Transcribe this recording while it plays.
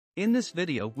In this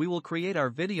video we will create our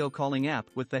video calling app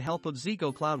with the help of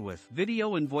ZEGOCLOUD with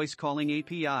Video and Voice Calling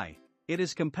API. It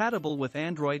is compatible with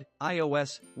Android,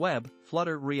 iOS, Web,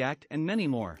 Flutter, React and many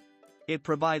more. It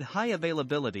provides high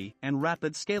availability and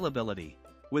rapid scalability.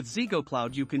 With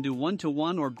ZEGOCLOUD you can do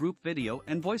one-to-one or group video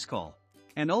and voice call.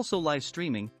 And also live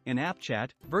streaming, in-app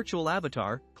chat, virtual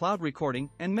avatar, cloud recording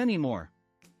and many more.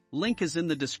 Link is in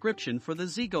the description for the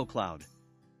ZEGOCLOUD.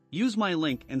 Use my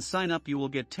link and sign up, you will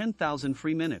get 10,000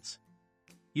 free minutes.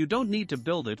 You don't need to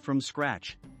build it from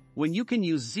scratch when you can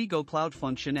use ZEGOCLOUD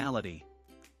functionality.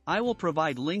 I will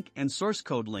provide link and source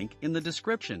code link in the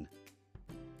description.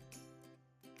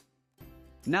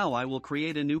 Now I will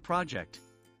create a new project.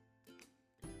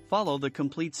 Follow the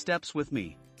complete steps with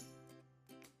me.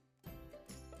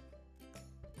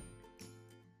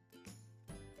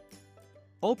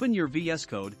 Open your VS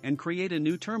Code and create a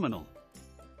new terminal.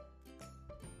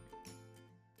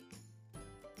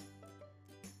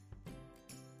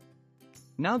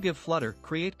 Now give Flutter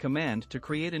create command to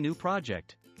create a new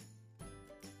project.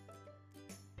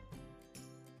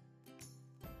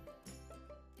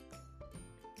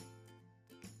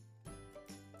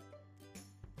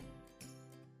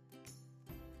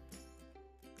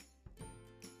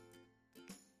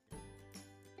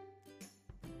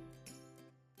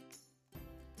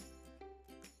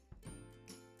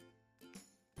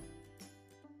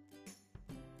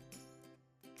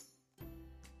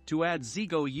 To add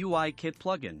ZEGO UI Kit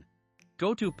plugin,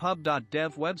 go to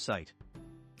pub.dev website.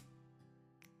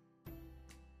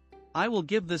 I will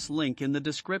give this link in the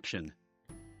description.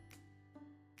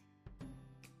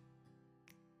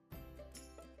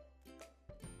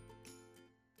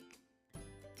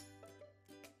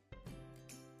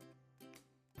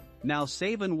 Now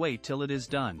save and wait till it is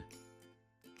done.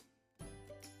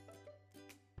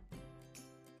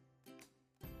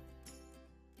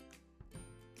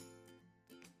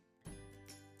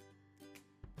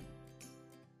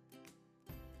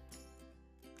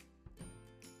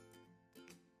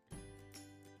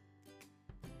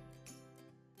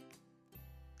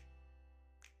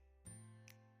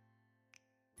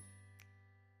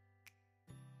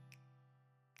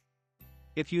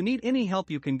 If you need any help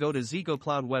you can go to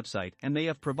ZEGOCLOUD website and they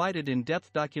have provided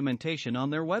in-depth documentation on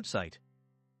their website.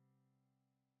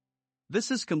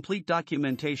 This is complete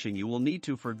documentation you will need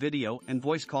to for video and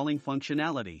voice calling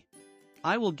functionality.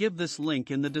 I will give this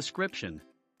link in the description.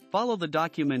 Follow the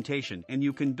documentation and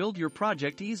you can build your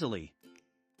project easily.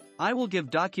 I will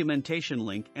give documentation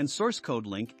link and source code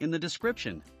link in the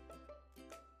description.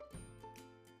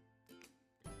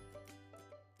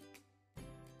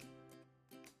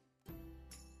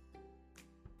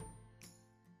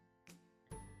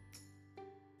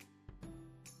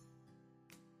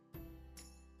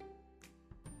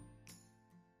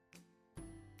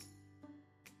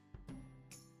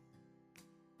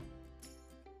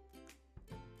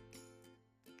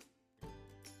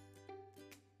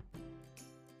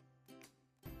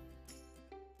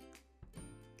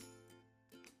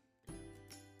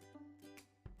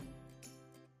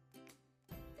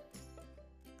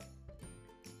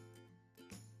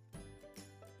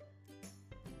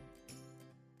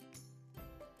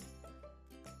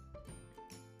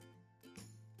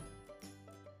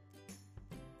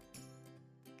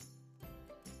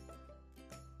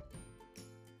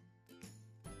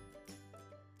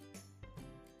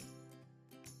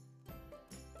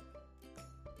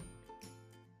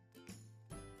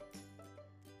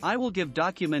 I will give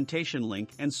documentation link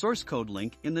and source code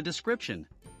link in the description.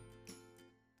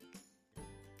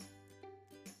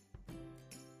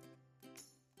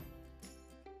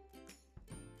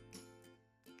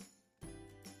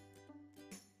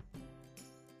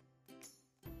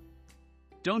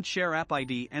 Don't share app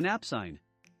ID and app sign.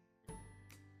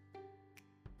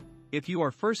 If you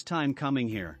are first time coming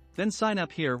here, then sign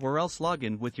up here or else log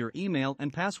in with your email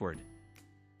and password.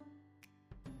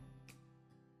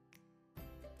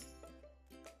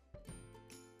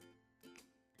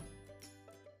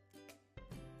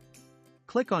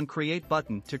 Click on Create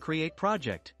button to create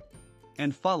project.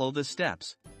 And follow the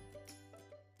steps.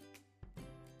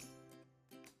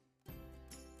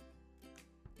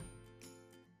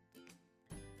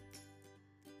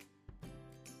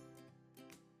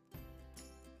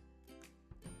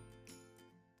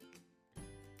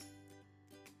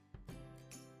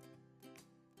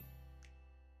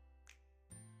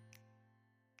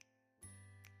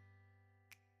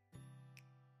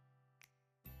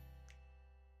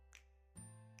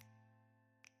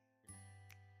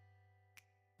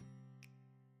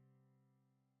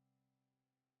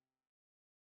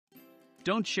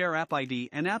 Don't share app ID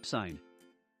and app sign.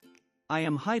 I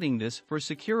am hiding this for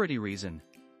security reason.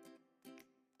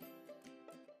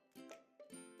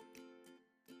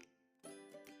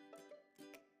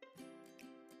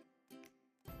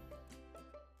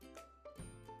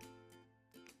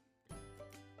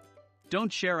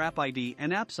 Don't share app ID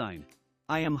and app sign.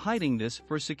 I am hiding this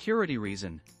for security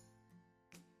reason.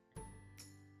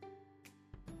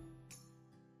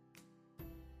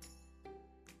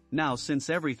 Now since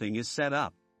everything is set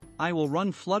up, I will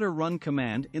run flutter run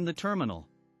command in the terminal.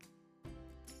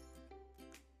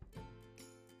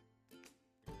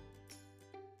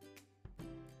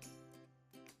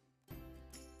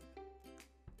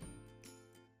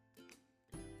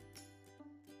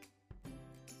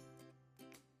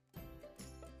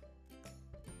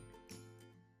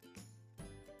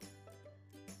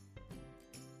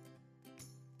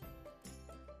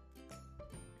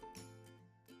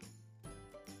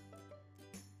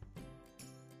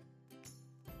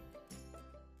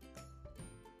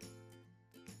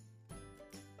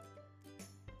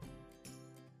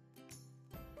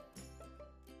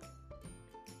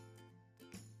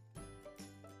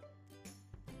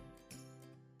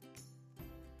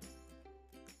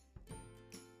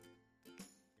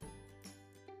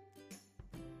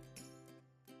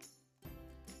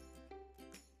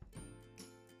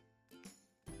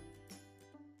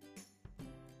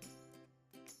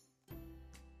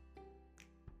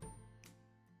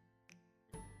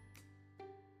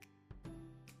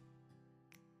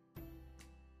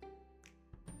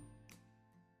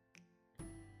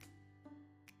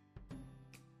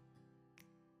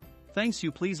 Thanks,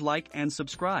 you please like and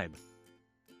subscribe.